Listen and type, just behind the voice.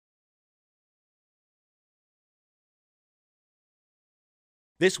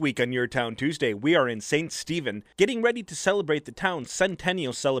This week on Your Town Tuesday, we are in St. Stephen, getting ready to celebrate the town's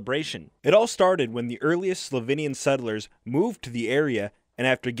Centennial celebration. It all started when the earliest Slovenian settlers moved to the area, and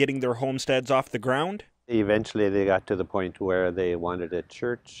after getting their homesteads off the ground, eventually they got to the point where they wanted a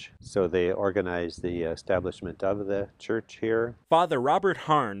church, so they organized the establishment of the church here. Father Robert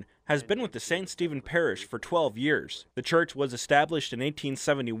Harn has been with the St. Stephen Parish for 12 years. The church was established in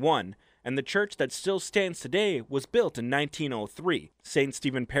 1871, and the church that still stands today was built in 1903. St.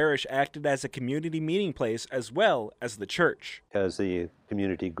 Stephen Parish acted as a community meeting place as well as the church. As the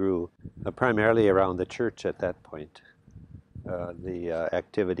community grew, primarily around the church at that point. The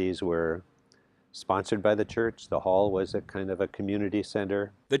activities were sponsored by the church. The hall was a kind of a community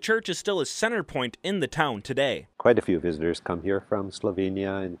center. The church is still a center point in the town today. Quite a few visitors come here from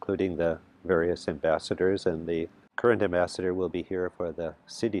Slovenia, including the various ambassadors, and the current ambassador will be here for the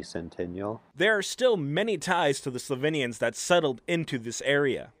city Centennial. There are still many ties to the Slovenians that settled into this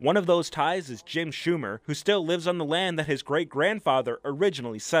area. One of those ties is Jim Schumer, who still lives on the land that his great-grandfather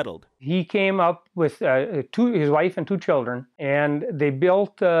originally settled. He came up with his wife and two children, and they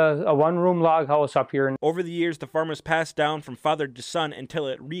built a one-room log house up here. Over the years, the farm was passed down from father to son until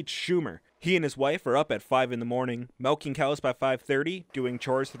it reached Schumer. He and his wife are up at 5 in the morning, milking cows by 5:30, doing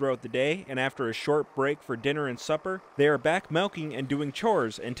chores throughout the day, and after a short break for dinner and supper, they are back milking and doing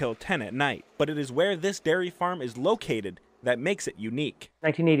chores until 10 at night. But it is where this dairy farm is located that makes it unique. In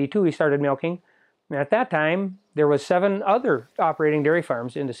 1982, he started milking. And at that time, there was 7 other operating dairy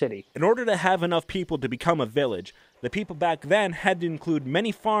farms in the city. In order to have enough people to become a village, the people back then had to include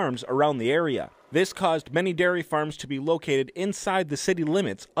many farms around the area. This caused many dairy farms to be located inside the city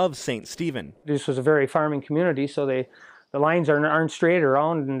limits of St. Stephen. This was a very farming community, so the lines aren't straight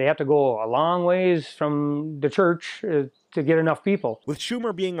around, and they have to go a long ways from the church to get enough people. With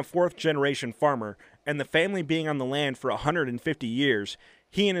Schumer being a 4th-generation farmer and the family being on the land for 150 years,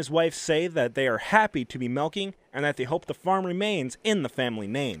 he and his wife say that they are happy to be milking and that they hope the farm remains in the family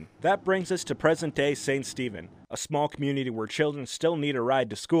name. That brings us to present-day St. Stephen, a small community where children still need a ride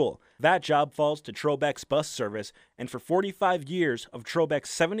to school. That job falls to Trobek's bus service, and for 45 years of Trobek's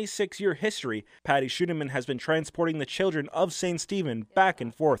 76-year history, Patty Schuneman has been transporting the children of St. Stephen back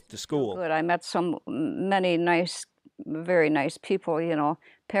and forth to school. Good. I met many nice, very nice people,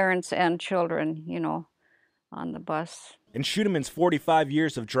 parents and children, on the bus. In Schuneman's 45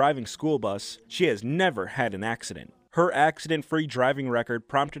 years of driving school bus, she has never had an accident. Her accident-free driving record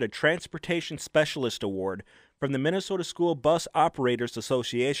prompted a Transportation Specialist Award from the Minnesota School Bus Operators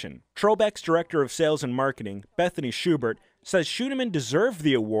Association. Trobek's Director of Sales and Marketing, Bethany Schubert, says Schuneman deserved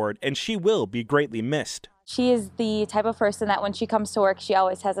the award and she will be greatly missed. She is the type of person that when she comes to work, she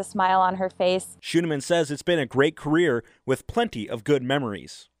always has a smile on her face. Schuneman says it's been a great career with plenty of good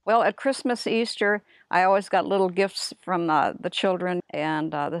memories. Well, at Christmas, Easter, I always got little gifts from the children,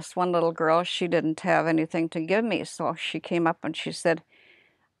 and this one little girl, she didn't have anything to give me, so she came up and she said,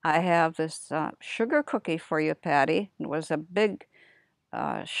 "I have this sugar cookie for you, Patty." It was a big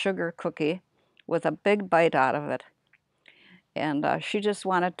sugar cookie with a big bite out of it, and she just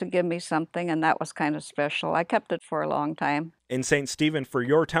wanted to give me something, and that was kind of special. I kept it for a long time. In St. Stephen for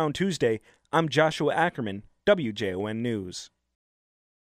Your Town Tuesday, I'm Joshua Ackerman, WJON News.